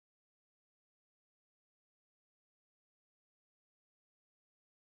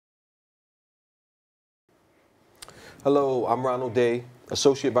Hello, I'm Ronald Day,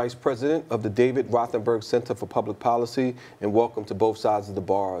 Associate Vice President of the David Rothenberg Center for Public Policy, and welcome to Both Sides of the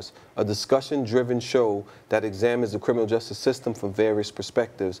Bars, a discussion-driven show that examines the criminal justice system from various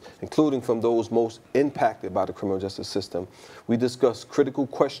perspectives, including from those most impacted by the criminal justice system. We discuss critical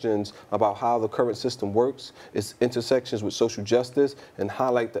questions about how the current system works, its intersections with social justice, and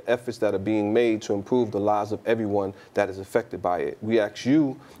highlight the efforts that are being made to improve the lives of everyone that is affected by it. We ask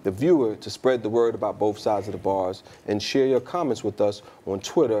you, the viewer, to spread the word about Both Sides of the Bars and share your comments with us on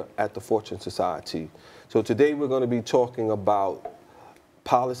Twitter at The Fortune Society. So today we're going to be talking about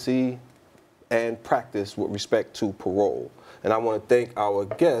policy and practice with respect to parole. And I want to thank our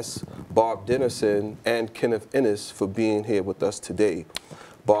guests, Bob Dennison and Kenneth Ennis, for being here with us today.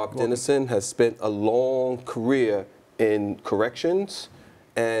 Bob Dennison has spent a long career in corrections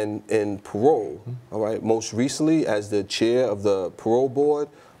and in parole, all right? Most recently as the chair of the parole board,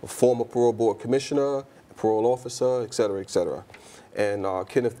 a former parole board commissioner, parole officer, et cetera, et cetera. And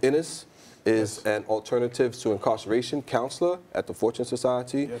Kenneth Ennis is an alternatives to incarceration counselor at the Fortune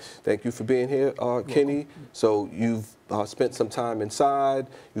Society. Thank you for being here, Kenny. So you've spent some time inside.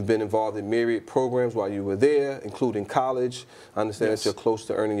 You've been involved in myriad programs while you were there, including college. I understand that you're close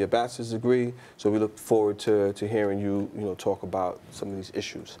to earning your bachelor's degree. So we look forward to hearing you, talk about some of these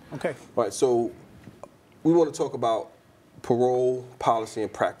issues. Okay. All right. So we want to talk about parole policy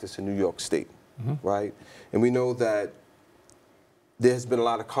and practice in New York State, right? And we know that there's been a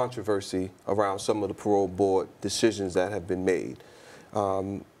lot of controversy around some of the parole board decisions that have been made.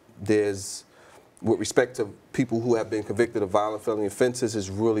 With respect to people who have been convicted of violent felony offenses, it's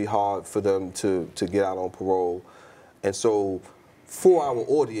really hard for them to get out on parole. And so for our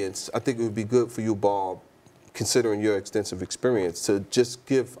audience, I think it would be good for you, Bob, considering your extensive experience, to just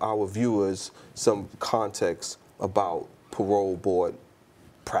give our viewers some context about parole board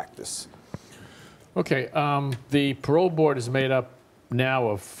practice. Okay, the parole board is made up now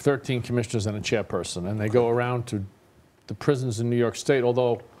of 13 commissioners and a chairperson, and they go around to the prisons in New York State,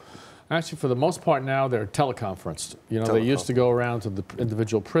 although actually for the most part now they're teleconferenced. They used to go around to the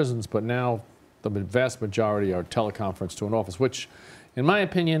individual prisons, but now the vast majority are teleconferenced to an office, which in my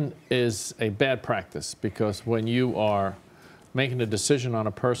opinion is a bad practice, because when you are making a decision on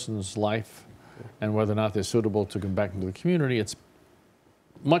a person's life and whether or not they're suitable to come back into the community, it's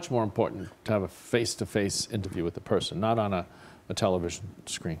much more important to have a face-to-face interview with the person, not on a television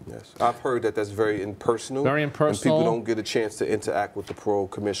screen. Yes, I've heard that that's very impersonal. Very impersonal. And people don't get a chance to interact with the parole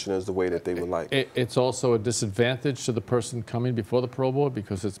commissioners the way that they would like. It's also a disadvantage to the person coming before the parole board,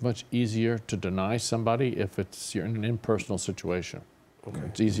 because it's much easier to deny somebody if you're in an impersonal situation. Okay.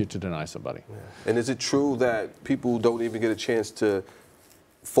 It's easier to deny somebody. Yeah. And is it true that people don't even get a chance to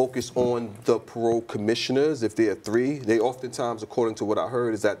focus on the parole commissioners if there are three? They oftentimes, according to what I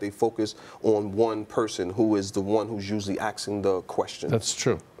heard, is that they focus on one person who is the one who's usually asking the questions. That's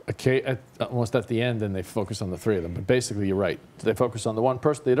true. Okay, almost at the end, then they focus on the three of them. But basically, you're right. They focus on the one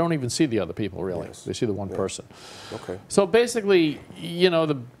person. They don't even see the other people, really. Yes. They see the one person. Okay. So basically,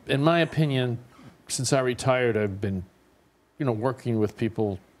 in my opinion, since I retired, I've been, working with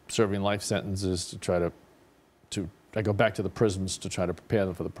people serving life sentences to try to I go back to the prisons to try to prepare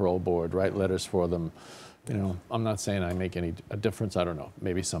them for the parole board, write letters for them. I'm not saying I make a difference. I don't know.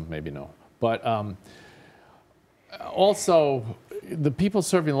 Maybe some, maybe no. But also, the people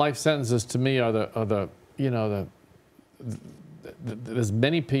serving life sentences to me are there's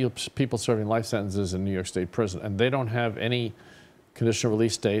many people serving life sentences in New York State prison, and they don't have any conditional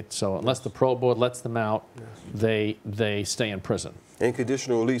release date. So unless the parole board lets them out, they stay in prison. And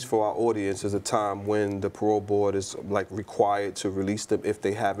conditional release, for our audience, is a time when the parole board is required to release them if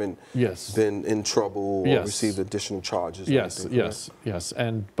they haven't been in trouble or received additional charges. Yes.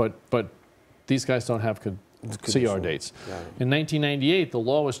 But these guys don't have CR dates. In 1998, the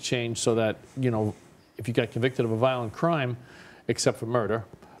law was changed so that if you got convicted of a violent crime, except for murder,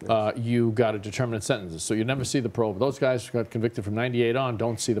 you got a determinate sentence. So you never see the parole. Those guys who got convicted from 98 on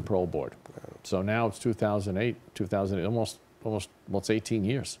don't see the parole board. So now it's 2008, almost well, it's 18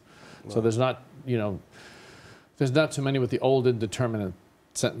 years. Wow. So there's not too many with the old indeterminate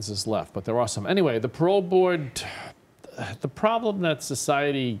sentences left, but there are some. Anyway, the parole board, the problem that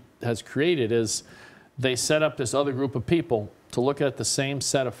society has created is they set up this other group of people to look at the same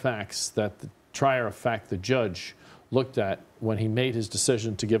set of facts that the trier of fact, the judge, looked at when he made his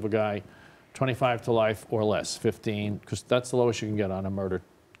decision to give a guy 25 to life or less, 15, because that's the lowest you can get on a murder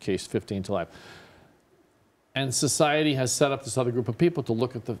case, 15 to life. And society has set up this other group of people to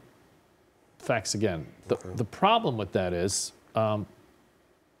look at the facts again. The problem with that is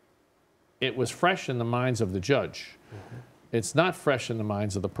it was fresh in the minds of the judge. It's not fresh in the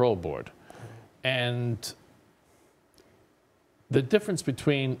minds of the parole board. And the difference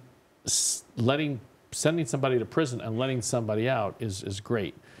between sending somebody to prison and letting somebody out is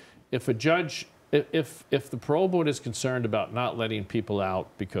great. If a judge, if the parole board is concerned about not letting people out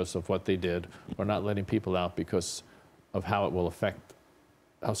because of what they did, or not letting people out because of how it will affect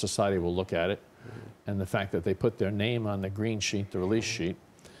how society will look at it, and the fact that they put their name on the green sheet, the release sheet,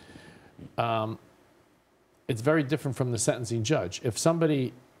 it's very different from the sentencing judge. If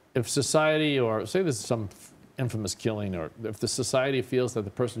society, or say there's some infamous killing, or if the society feels that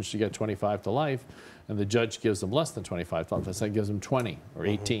the person should get 25 to life, and the judge gives them less than 25 to life, let's say gives them 20 or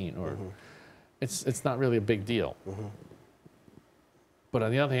 18, or it's not really a big deal. But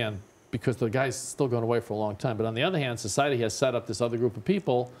on the other hand, because the guy's still going away for a long time, but on the other hand, society has set up this other group of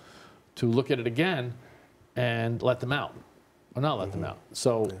people to look at it again and let them out, or not let them out.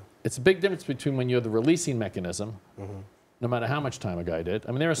 So it's a big difference between when you're the releasing mechanism, no matter how much time a guy did.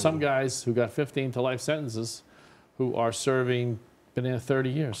 I mean, there are some guys who got 15 to life sentences who are serving, been in 30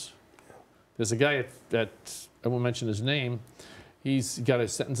 years. There's a guy that I won't mention his name. He's got a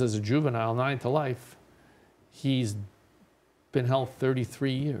sentence as a juvenile, 9 to life. He's been held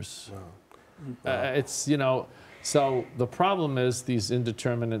 33 years. Wow. It's, you know, so the problem is these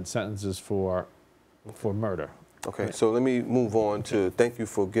indeterminate sentences for murder. Okay, so let me move on to, thank you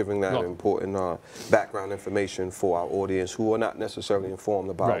for giving that important background information for our audience who are not necessarily informed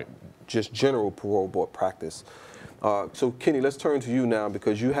about just general parole board practice. So Kenny, let's turn to you now,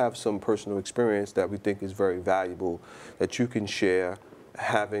 because you have some personal experience that we think is very valuable that you can share,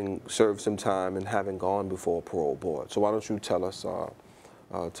 having served some time and having gone before a parole board. So why don't you tell us, tell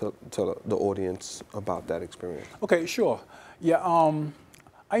the audience about that experience? Okay, sure. Yeah,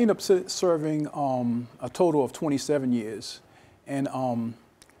 I ended up serving a total of 27 years, and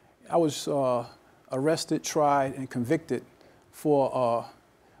I was arrested, tried, and convicted for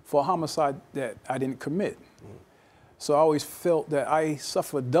a homicide that I didn't commit. So I always felt that I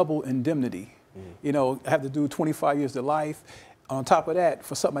suffered double indemnity. You know, I have to do 25 years to life. On top of that,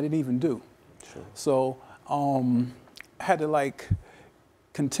 for something I didn't even do. Sure. So I had to like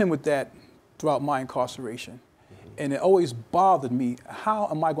contend with that throughout my incarceration. And it always bothered me, how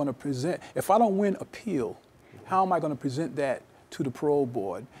am I going to present, if I don't win appeal, how am I going to present that to the parole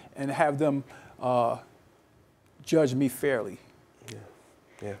board and have them judge me fairly?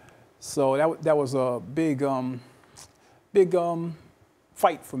 Yeah. So that was a big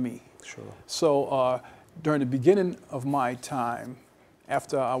fight for me. Sure. So during the beginning of my time,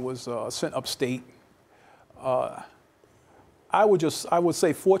 after I was sent upstate, I would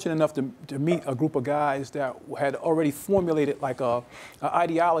say fortunate enough to meet a group of guys that had already formulated like an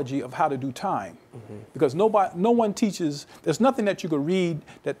ideology of how to do time. Because no one teaches, there's nothing that you could read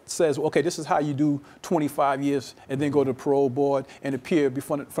that says, okay, this is how you do 25 years and then go to the parole board and appear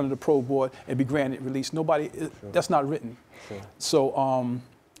before in front of the parole board and be granted release. Nobody, that's not written. Sure. So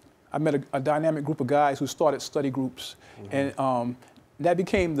I met a dynamic group of guys who started study groups, and that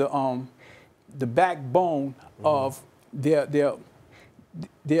became the backbone of they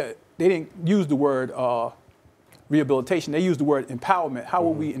didn't use the word rehabilitation. They used the word empowerment. How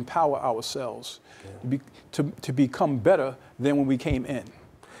will we empower ourselves to become better than when we came in?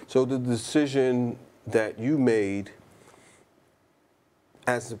 So the decision that you made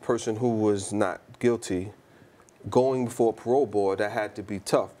as a person who was not guilty, going before a parole board, that had to be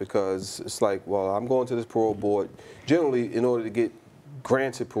tough, because it's like, well, I'm going to this parole board. Generally, in order to get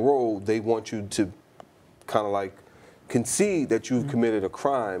granted parole, they want you to kind of like concede that you've committed a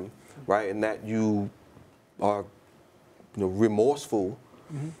crime, right, and that you are, remorseful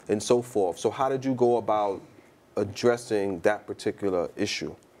and so forth. So how did you go about addressing that particular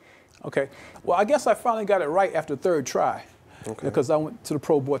issue? Okay. Well, I guess I finally got it right after the third try, because I went to the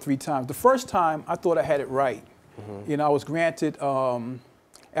parole board 3 times. The first time, I thought I had it right. You know, I was granted,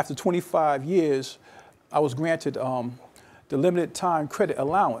 after 25 years, I was granted the limited time credit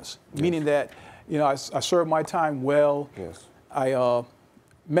allowance, meaning that, I served my time well. Yes. I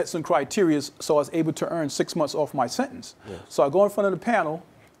met some criteria, so I was able to earn 6 months off my sentence. Yes. So I go in front of the panel,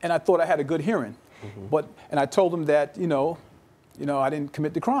 and I thought I had a good hearing, and I told them that, I didn't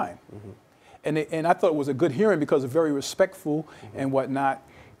commit the crime, and I thought it was a good hearing because it's very respectful and whatnot.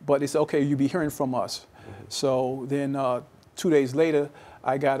 But they said, okay, you'll be hearing from us. So then 2 days later,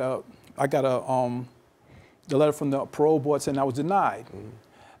 I got the letter from the parole board saying I was denied.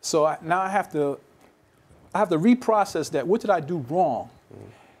 So now I have to reprocess that. What did I do wrong?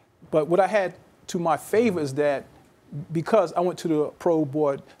 But what I had to my favor is that because I went to the parole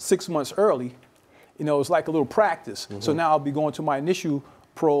board 6 months early, it was like a little practice. So now I'll be going to my initial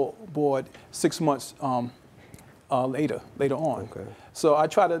parole board 6 months later on. Okay. So I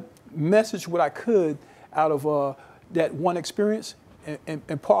try to message what I could out of that one experience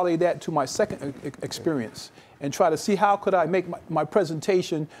and parlay that to my second experience and try to see how could I make my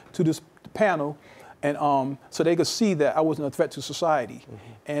presentation to this panel and so they could see that I wasn't a threat to society.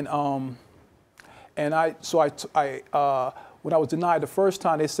 And when I was denied the first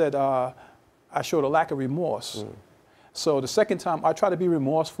time, they said I showed a lack of remorse. So the second time, I try to be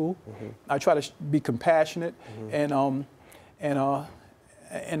remorseful. I try to be compassionate, and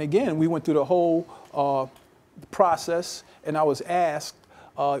again, we went through the whole process, and I was asked,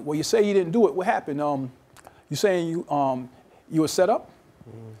 "Well, you say you didn't do it. What happened? You saying you were set up?"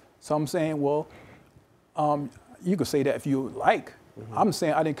 So I'm saying, "Well, you could say that if you like. I'm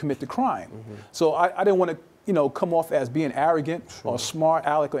saying I didn't commit the crime. So I didn't want to." Come off as being arrogant or smart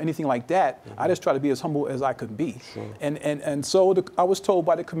aleck or anything like that. I just try to be as humble as I could be. And so I was told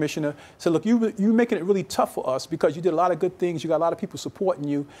by the commissioner, said, look, you're making it really tough for us because you did a lot of good things, you got a lot of people supporting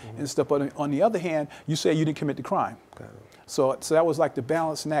you and stuff, but on the other hand, you say you didn't commit the crime. So that was like the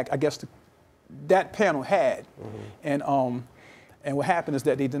balancing act, I guess, that panel had. And what happened is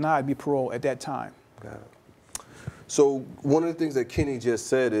that they denied me parole at that time. Got it. So one of the things that Kenny just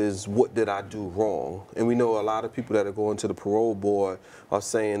said is, what did I do wrong? And we know a lot of people that are going to the parole board are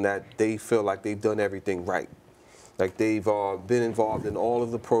saying that they feel like they've done everything right. Like they've been involved in all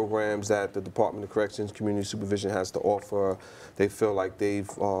of the programs that the Department of Corrections Community Supervision has to offer. They feel like they've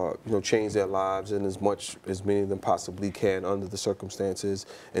changed their lives in as much as many of them possibly can under the circumstances.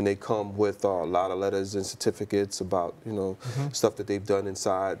 And they come with a lot of letters and certificates about stuff that they've done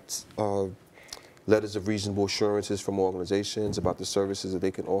inside. Letters of reasonable assurances from organizations about the services that they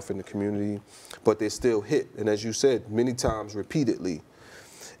can offer in the community, but they're still hit, and as you said, many times repeatedly.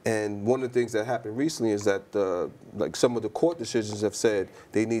 And one of the things that happened recently is that like some of the court decisions have said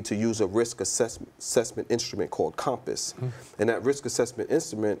they need to use a risk assessment instrument called COMPASS. And that risk assessment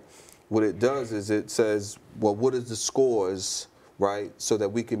instrument, what it does is it says, well, what is the scores, right, so that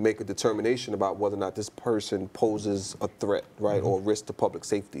we can make a determination about whether or not this person poses a threat, right, or risk to public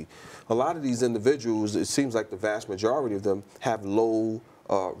safety. A lot of these individuals, it seems like the vast majority of them have low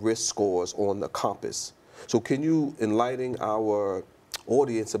risk scores on the COMPASS. So can you enlighten our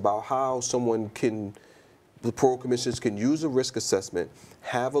audience about how the parole commissioners can use a risk assessment,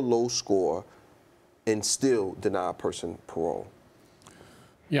 have a low score, and still deny a person parole?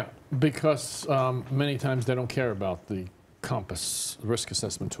 Yeah, because many times they don't care about the COMPASS risk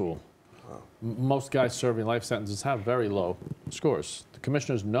assessment tool. Most guys serving life sentences have very low scores. The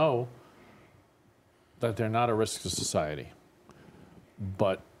commissioners know that they're not a risk to society.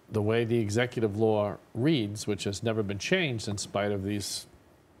 But the way the executive law reads, which has never been changed in spite of these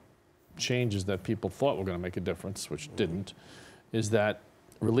changes that people thought were going to make a difference, which didn't, is that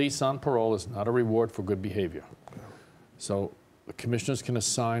release on parole is not a reward for good behavior. So the commissioners can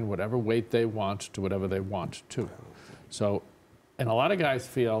assign whatever weight they want to whatever they want to. So, and a lot of guys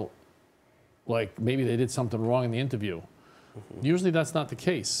feel like maybe they did something wrong in the interview. Usually that's not the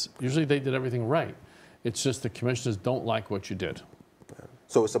case. Usually they did everything right. It's just the commissioners don't like what you did.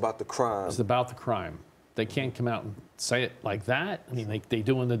 So it's about the crime. It's about the crime. They can't come out and say it like that. I mean, they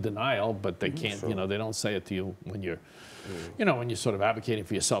do in the denial, but they can't, they don't say it to you when you're, when you're sort of advocating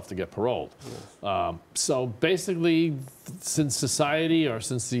for yourself to get paroled. So basically, since society or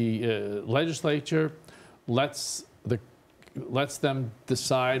since the legislature lets them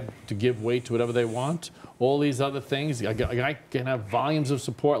decide to give weight to whatever they want, all these other things, a guy can have volumes of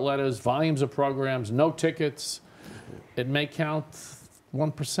support letters, volumes of programs, no tickets. It may count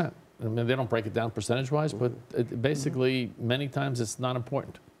 1%. I mean, they don't break it down percentage-wise, but basically, many times it's not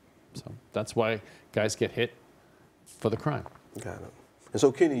important. So that's why guys get hit for the crime. Got it. And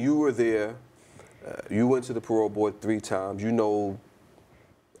so, Kenny, you were there. You went to the parole board 3 times. You know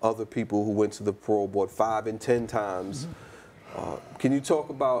other people who went to the parole board 5 and 10 times. Can you talk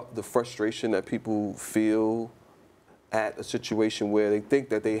about the frustration that people feel at a situation where they think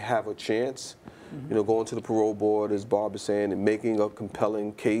that they have a chance, going to the parole board, as Bob is saying, and making a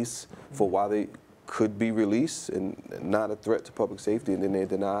compelling case for why they could be released and not a threat to public safety, and then they're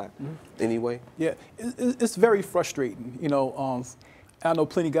denied anyway? Yeah, it's very frustrating. I know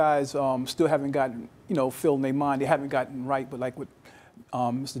plenty of guys still haven't gotten, feel in their mind they haven't gotten right, but like what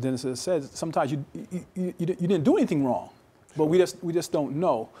Mr. Dennis has said, sometimes you didn't do anything wrong, but we just don't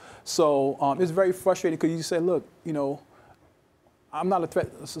know. So it's very frustrating because you say, look, I'm not a threat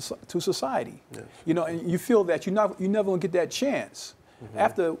to society. Yes. And you feel that you're never gonna get that chance.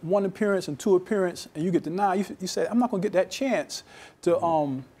 After 1 appearance and 2 appearances, and you get denied, you say, I'm not gonna get that chance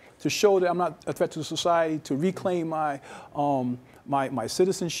to show that I'm not a threat to society, to reclaim my my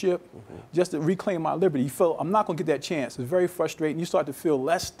citizenship, just to reclaim my liberty. You feel I'm not gonna get that chance. It's very frustrating. You start to feel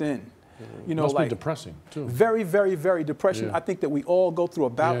less than. You know, Must like be depressing too. very, very, very depression. Yeah. I think that we all go through a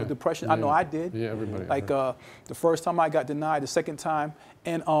bout Yeah. of depression. Yeah. I know I did. Yeah, everybody. Like the first time I got denied, the second time,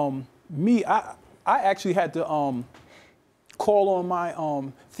 and I actually had to call on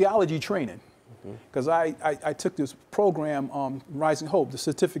my theology training because I took this program, Rising Hope, the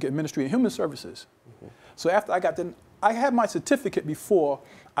Certificate in Ministry and Human Services. So after I had my certificate before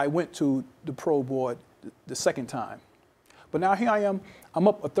I went to the pro board the second time. But now here I am, I'm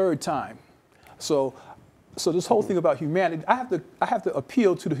up a third time. So this whole thing about humanity, I have to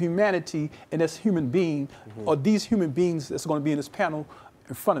appeal to the humanity in this human being, or these human beings that's going to be in this panel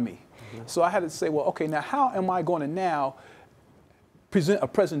in front of me. So I had to say, well, okay, now how am I going to now present a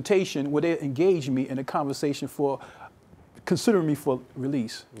presentation where they engage me in a conversation for considering me for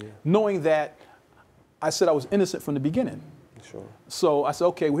release, knowing that I said I was innocent from the beginning. Sure. So I said,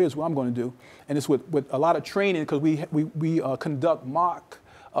 okay, well, here's what I'm going to do. And it's with a lot of training, because we conduct mock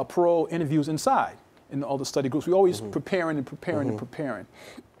parole interviews inside in all the study groups. We're always preparing and preparing and preparing.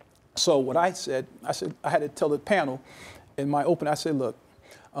 So what I said, I had to tell the panel in my open, I said, look,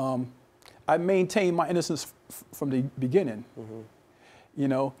 I maintained my innocence from the beginning, you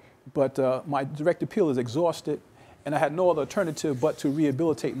know, but my direct appeal is exhausted, and I had no other alternative but to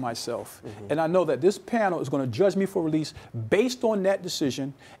rehabilitate myself. And I know that this panel is going to judge me for release based on that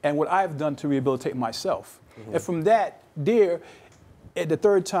decision and what I've done to rehabilitate myself. And from that, at the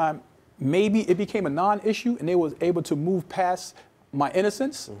third time, maybe it became a non-issue and they was able to move past my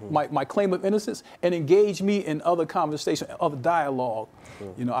innocence, my claim of innocence, and engage me in other conversation, other dialogue,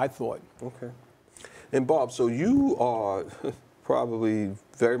 you know, I thought. Okay. And Bob, so you are probably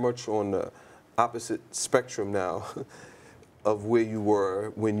very much on the opposite spectrum now of where you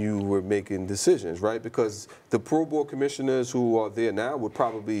were when you were making decisions, right? Because the pro board commissioners who are there now would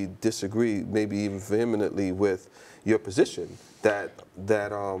probably disagree, maybe even vehemently, with your position that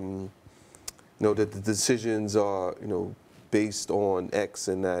you know, that the decisions are, you know, based on X,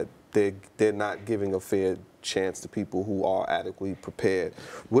 and that they're not giving a fair chance to people who are adequately prepared.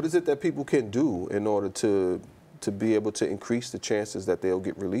 What is it that people can do in order to be able to increase the chances that they'll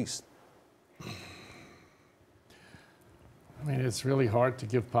get released? I mean, it's really hard to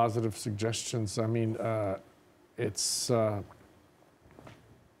give positive suggestions. I mean,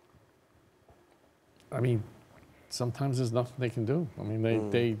 sometimes there's nothing they can do. I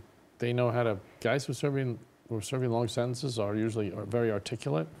mean, they know how to. Guys who are serving long sentences are usually very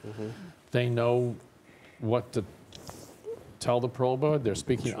articulate. They know what to tell the parole board. They're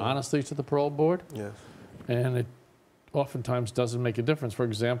speaking honestly to the parole board. Yes. And it oftentimes doesn't make a difference. For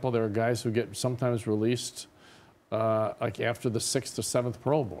example, there are guys who get sometimes released like after the 6th or 7th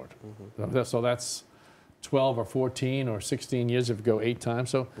parole board. So that's 12 or 14 or 16 years if you go 8 times.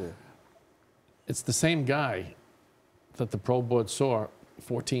 So it's the same guy that the parole board saw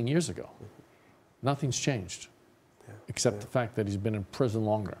 14 years ago. Nothing's changed except the fact that he's been in prison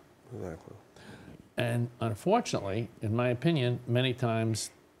longer. Exactly. And unfortunately, in my opinion, many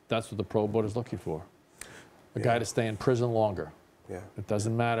times that's what the parole board is looking for. A guy to stay in prison longer. It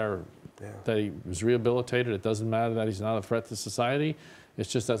doesn't matter that he was rehabilitated. It doesn't matter that he's not a threat to society.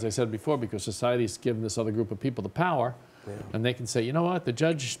 It's just, as I said before, because society's given this other group of people the power, and they can say, you know what, the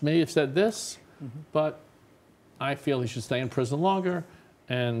judge may have said this, but I feel he should stay in prison longer,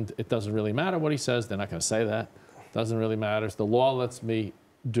 and it doesn't really matter what he says. They're not going to say that. It doesn't really matter. The law lets me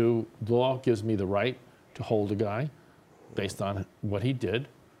the law gives me the right to hold a guy based on what he did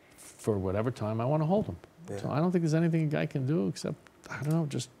for whatever time I want to hold him. So I don't think there's anything a guy can do except, I don't know,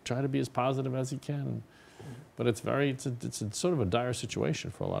 just try to be as positive as he can. But it's a sort of a dire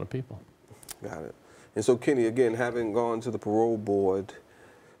situation for a lot of people. Got it. And so, Kenny, again, having gone to the parole board,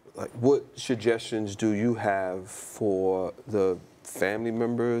 like, what suggestions do you have for the family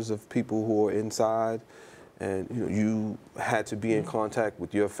members of people who are inside? And you had to be in contact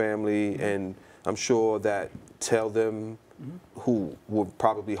with your family, and I'm sure that tell them who were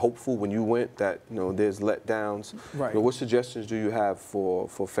probably hopeful when you went that there's letdowns. Right. What suggestions do you have for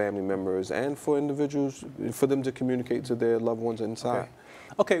family members and for individuals for them to communicate to their loved ones inside?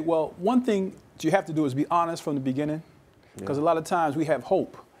 Okay. Well, one thing you have to do is be honest from the beginning, because a lot of times we have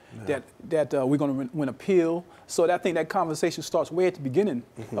hope that we're going to win appeal. So I think that conversation starts way at the beginning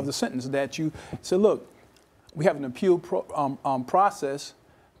of the sentence, that you say, look, we have an appeal process,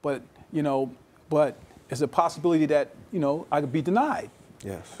 but there's a possibility that I could be denied.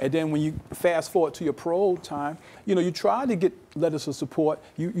 Yes. And then when you fast forward to your parole time, you try to get letters of support.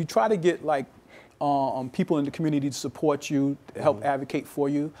 You try to get like people in the community to support you, to help advocate for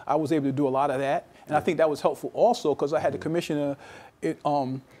you. I was able to do a lot of that, and I think that was helpful also, because I had the commissioner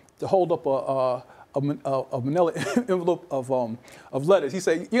to hold up a manila envelope of letters. He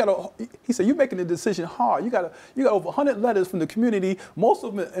said, you're making the decision hard. You got over 100 letters from the community, most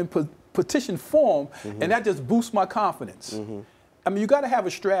of them in petition form, and that just boosts my confidence. I mean, you got to have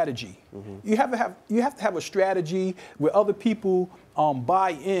a strategy. You have to have a strategy where other people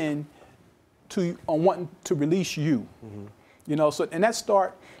buy in to wanting to release you. You know, so and that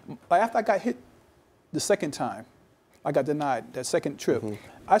start like after I got hit the second time, I got denied that second trip.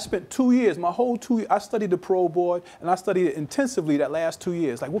 I spent 2 years, my whole 2 years, I studied the parole board, and I studied it intensively that last 2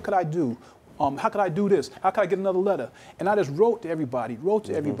 years. Like, what could I do? How could I do this? How could I get another letter? And I just wrote to everybody,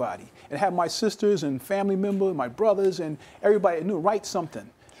 and had my sisters and family members, my brothers, and everybody that knew, write something.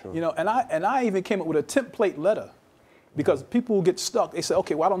 Sure. You know, and I even came up with a template letter, because people get stuck. They say,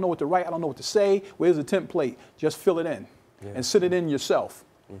 okay, well, I don't know what to write, I don't know what to say. Where's the template? Just fill it in, and send it in yourself.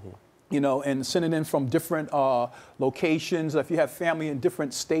 You know, and send it in from different locations. If you have family in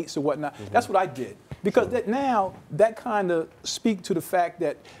different states or whatnot, that's what I did. Because now that kind of speaks to the fact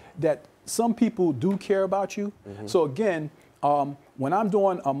that some people do care about you. So again, when I'm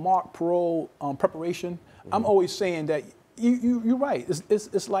doing a mock parole preparation, I'm always saying that you're right.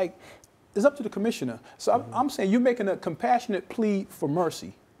 It's like, it's up to the commissioner. So I'm saying you're making a compassionate plea for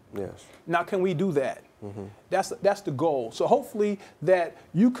mercy. Yes. Now, can we do that? That's the goal. So hopefully that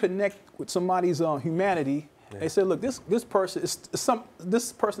you connect with somebody's humanity. They say, look, this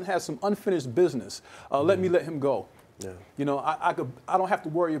person has some unfinished business. Let him go. You know, I don't have to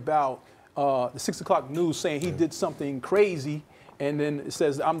worry about the 6 o'clock news saying he did something crazy, and then it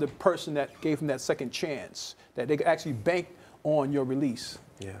says I'm the person that gave him that second chance. That they could actually bank on your release.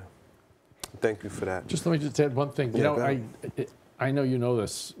 Yeah. Thank you for that. Just let me just add one thing. You know, I know you know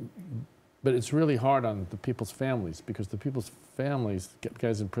this, but it's really hard on the people's families, because the people's families,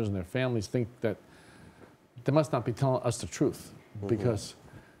 guys in prison, their families think that they must not be telling us the truth, because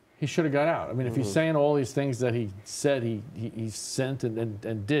he should have got out. I mean, if he's saying all these things that he said he sent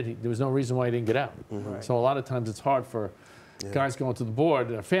and did, there was no reason why he didn't get out. So a lot of times it's hard for guys going to the board,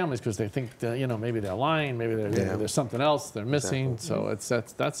 their families, because they think that, you know, maybe they're lying, maybe there's something else they're missing. So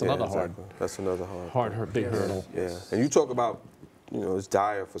that's another hard. That's another big hurdle. Yeah, and you talk about, you know, it's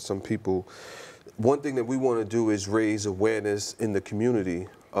dire for some people. One thing that we want to do is raise awareness in the community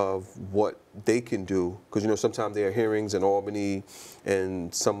of what they can do, because, you know, sometimes there are hearings in Albany,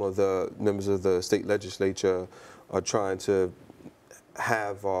 and some of the members of the state legislature are trying to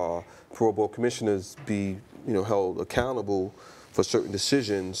have parole board commissioners be, you know, held accountable for certain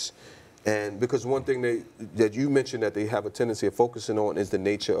decisions. And because one thing that you mentioned that they have a tendency of focusing on is the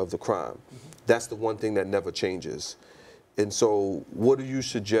nature of the crime. That's the one thing that never changes. And so what do you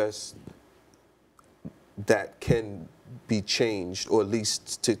suggest that can be changed, or at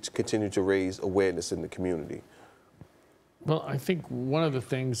least to continue to raise awareness in the community? Well, I think one of the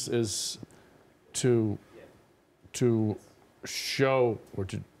things is to show or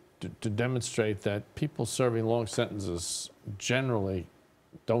to demonstrate that people serving long sentences generally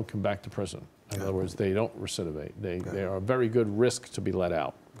don't come back to prison. In other words, they don't recidivate. They are a very good risk to be let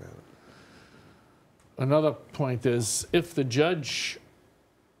out. Another point is, if the judge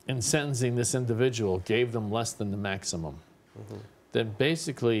in sentencing this individual gave them less than the maximum, then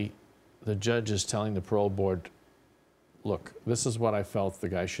basically the judge is telling the parole board, look, this is what I felt the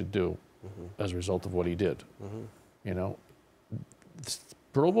guy should do as a result of what he did. You know, the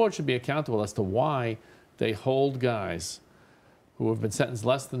parole board should be accountable as to why they hold guys who have been sentenced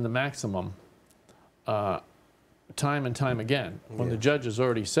less than the maximum time and time again, when the judge has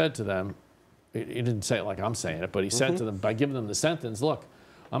already said to them, he didn't say it like I'm saying it, but he said to them, by giving them the sentence, look,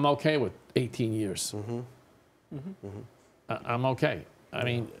 I'm okay with 18 years. I'm okay. I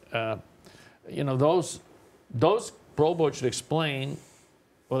mean, you know, those parole boards should explain,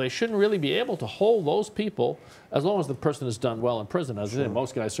 well, they shouldn't really be able to hold those people as long as the person has done well in prison. As I said,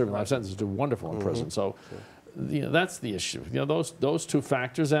 most guys serving life sentences do wonderful in prison. So, you know, that's the issue. You know, those two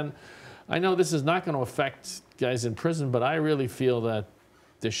factors. And I know this is not going to affect guys in prison, but I really feel that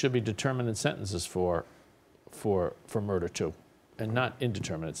there should be determinate sentences for murder too, and not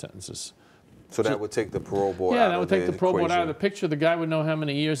indeterminate sentences. So that would take the parole board out of the equation. Yeah, that would take the parole board out of the picture. The guy would know how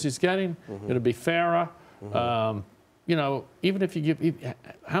many years he's getting. It'll be fairer. You know, even if you give,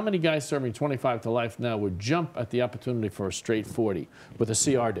 how many guys serving 25 to life now would jump at the opportunity for a straight 40 with a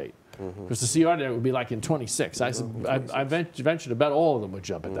CR date? Because the CR date would be like in 26. I venture to bet all of them would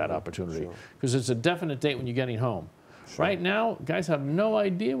jump at that opportunity, because it's a definite date when you're getting home. Right now, guys have no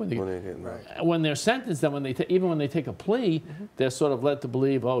idea when they're sentenced. Then even when they take a plea, they're sort of led to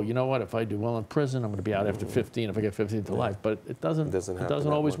believe, oh, you know what? If I do well in prison, I'm going to be out after 15. If I get 15 to life, but it doesn't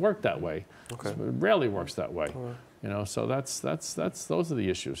always work that way. It rarely works that way. You know, so those are the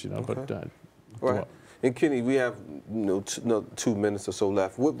issues. You know, but Right. And Kenny, we have 2 minutes or so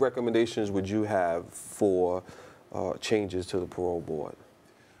left. What recommendations would you have for changes to the parole board?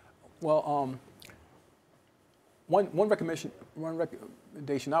 Well, one recommendation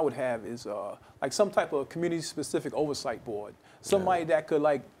I would have is like some type of community-specific oversight board. Somebody that could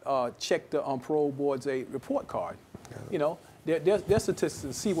like check the parole board's report card. You know, their statistics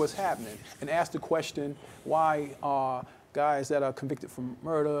and see what's happening and ask the question why guys that are convicted from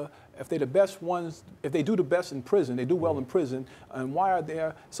murder, if they're the best ones, if they do the best in prison, they do well in prison, and why are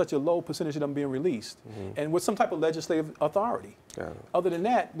there such a low percentage of them being released? And with some type of legislative authority. Other than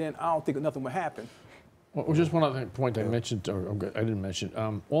that, then I don't think nothing would happen. Well, just one other point I mentioned, or I didn't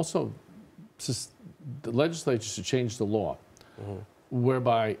mention. Also, the legislature should change the law,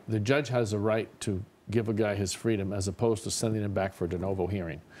 whereby the judge has a right to give a guy his freedom as opposed to sending him back for a de novo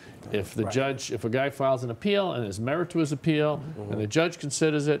hearing. If the judge, if a guy files an appeal and there's merit to his appeal, and the judge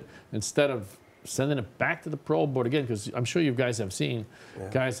considers it, instead of sending it back to the parole board again, because I'm sure you guys have seen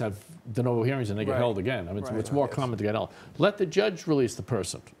guys have de novo hearings and they get held again. I mean, it's more common to get held. Let the judge release the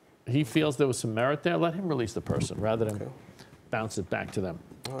person. He feels there was some merit there, let him release the person rather than bounce it back to them.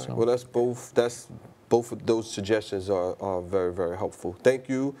 Right. So. Well, both of those suggestions are very, very helpful. Thank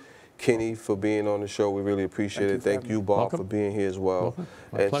you, Kenny, for being on the show. We really appreciate it. Thank you, Bob, for being here as well.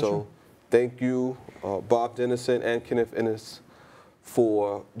 My pleasure. So thank you, Bob Dennison and Kenneth Ennis,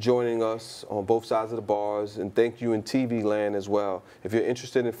 for joining us on both sides of the bars, and thank you in TV land as well. If you're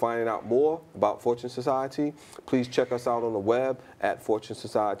interested in finding out more about Fortune Society, please check us out on the web at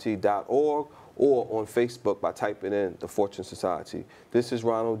fortunesociety.org or on Facebook by typing in the Fortune Society. This is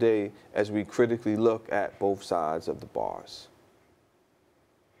Ronald Day as we critically look at both sides of the bars.